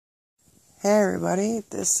Hey everybody,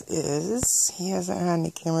 he hasn't had any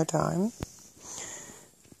camera time.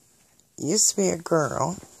 Used to be a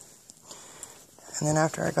girl, and then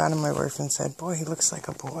after I got him, my boyfriend said, boy, he looks like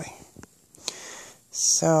a boy.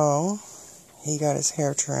 So, he got his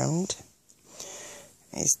hair trimmed.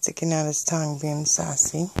 He's sticking out his tongue being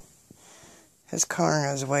sassy. His coloring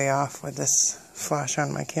is way off with this flash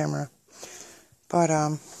on my camera. But,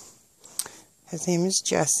 his name is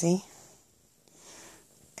Jesse.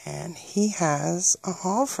 And he has a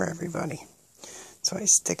haul for everybody. So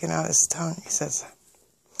he's sticking out his tongue. He says,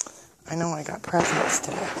 I know I got presents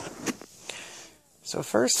today. So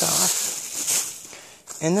first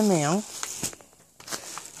off, in the mail,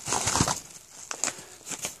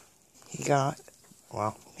 he got,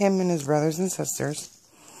 him and his brothers and sisters.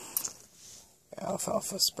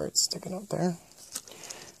 Alfalfa spurts sticking up there.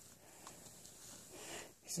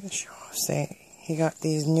 He's going to show off. He got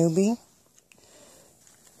these newbie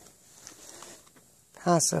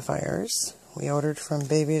pacifiers we ordered from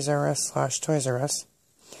Babies R Us / Toys R Us.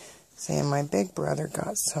 Saying my big brother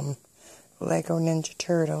got some Lego Ninja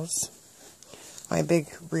Turtles. My big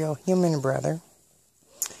real human brother.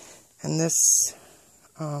 And this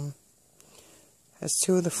has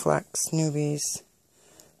two of the Flex newbies.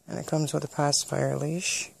 And it comes with a pacifier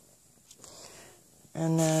leash.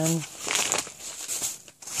 And then in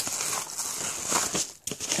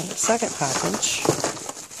the second package,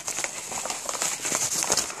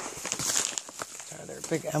 they're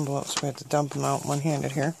big envelopes. We have to dump them out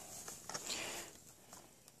one-handed here.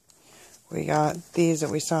 We got these that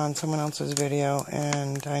we saw in someone else's video,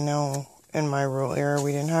 and I know in my rural area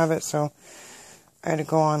we didn't have it, so I had to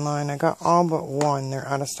go online. I got all but one. They're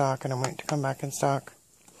out of stock, and I'm waiting to come back in stock.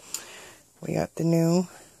 We got the new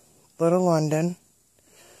Little London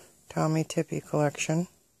Tommy Tippy collection.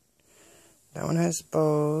 That one has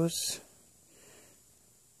bows,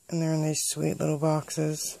 and they're in these sweet little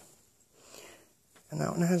boxes. And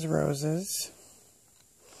that one has roses.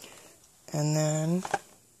 And then,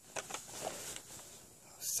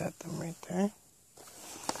 set them right there.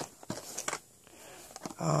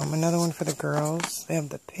 Another one for the girls. They have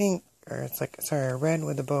the pink, or it's like, sorry, red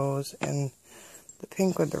with the bows, and the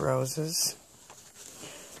pink with the roses.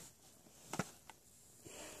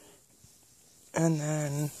 And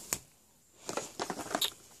then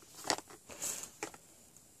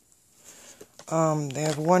they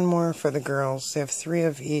have one more for the girls. They have 3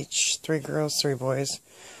 of each. 3 girls, 3 boys.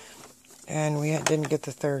 And we didn't get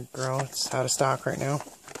the third girl. It's out of stock right now.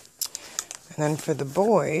 And then for the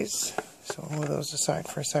boys, so we'll move those aside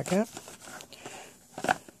for a second.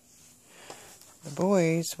 The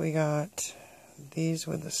boys, we got these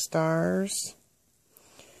with the stars.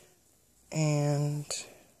 And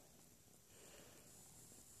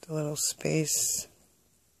the little space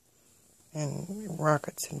and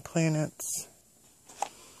rockets and planets.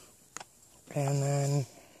 And then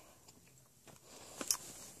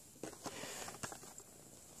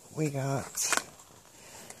we got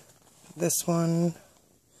this one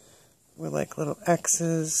with like little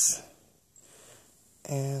X's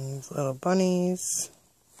and little bunnies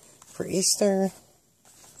for Easter.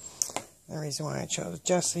 The reason why I chose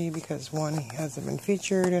Jesse, because one, he hasn't been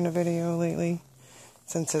featured in a video lately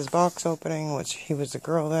since his box opening, which he was a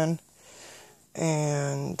girl then.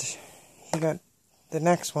 And he got the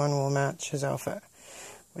next one will match his outfit,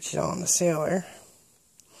 which is all in the sailor.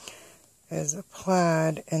 Is a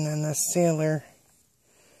plaid, and then the sailor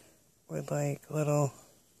with like little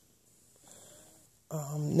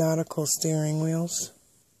nautical steering wheels,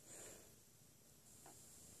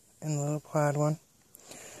 and the little plaid one.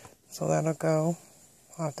 So that'll go.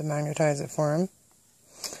 I'll have to magnetize it for him.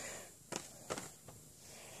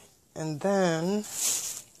 And then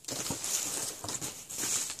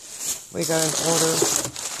we got an order,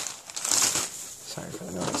 sorry for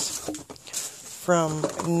the noise, from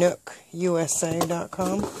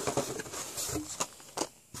nookusa.com.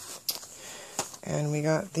 And we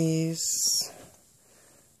got these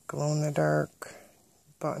glow-in-the-dark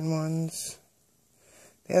button ones.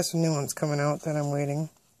 They have some new ones coming out that I'm waiting.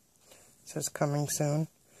 It says coming soon.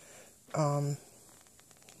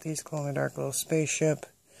 These glow-in-the-dark little spaceship,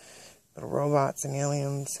 little robots and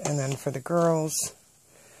aliens. And then for the girls,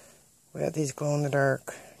 we got these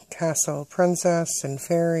glow-in-the-dark castle princess and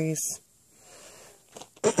fairies.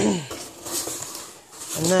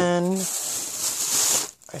 And then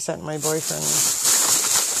I sent my boyfriend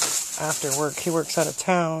after work. He works out of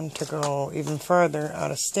town to go even farther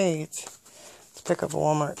out of state to pick up a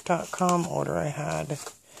Walmart.com order I had.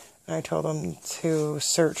 And I told him to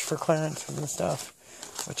search for clearances and stuff,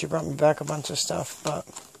 which he brought me back a bunch of stuff. But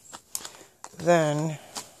then,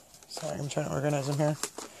 sorry, I'm trying to organize them here.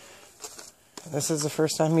 This is the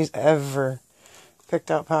first time he's ever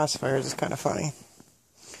picked out pacifiers. It's kind of funny.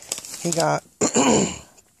 He got,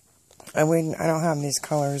 I don't have these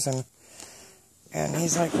colors, and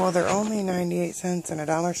he's like, well, they're only 98 cents and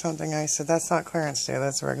 $1 something. I said, that's not clearance sale,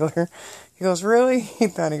 that's regular. He goes, really? He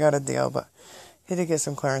thought he got a deal, but he did get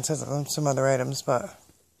some clearances on some other items, but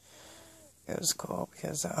it was cool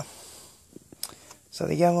because, so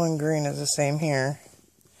the yellow and green is the same here.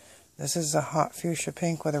 This is a hot fuchsia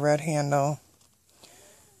pink with a red handle.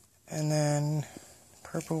 And then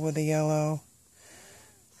purple with the yellow.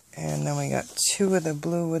 And then we got 2 of the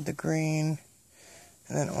blue with the green.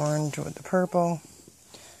 And then orange with the purple.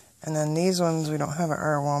 And then these ones we don't have at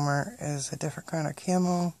our Walmart is a different kind of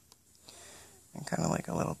camo. And kind of like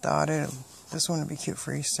a little dotted. This one would be cute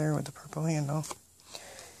for Easter with the purple handle.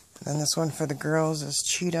 And then this one for the girls is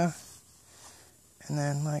cheetah. And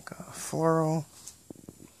then like a floral.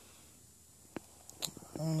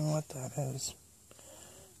 I don't know what that is.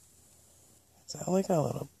 Is that like a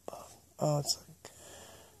little buff? Oh, it's like...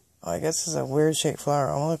 Oh, I guess it's a weird shaped flower.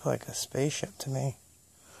 It almost look like a spaceship to me.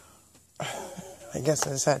 I guess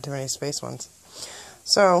I just had too many space ones.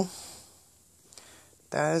 So,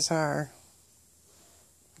 that is our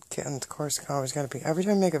kitten. Of course, always gotta be... Every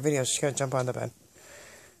time I make a video, she's gotta jump on the bed.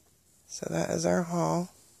 So that is our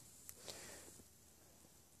haul.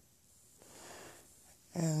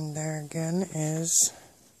 And there again is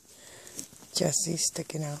Jesse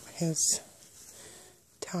sticking out his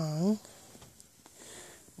tongue.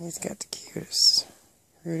 He's got the cutest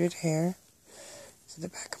rooted hair. So the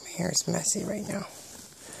back of my hair is messy right now.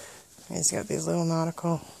 He's got these little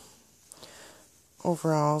nautical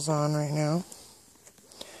overalls on right now.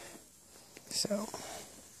 So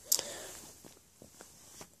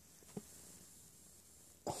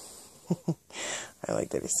I like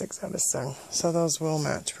that he sticks out his tongue. So those will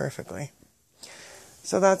match perfectly.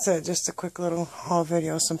 So that's it. Just a quick little haul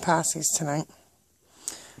video. Some pacis tonight.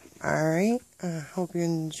 Alright. I hope you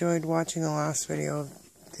enjoyed watching the last video of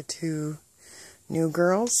the 2 new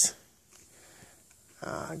girls.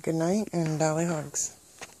 Good night and dolly hugs.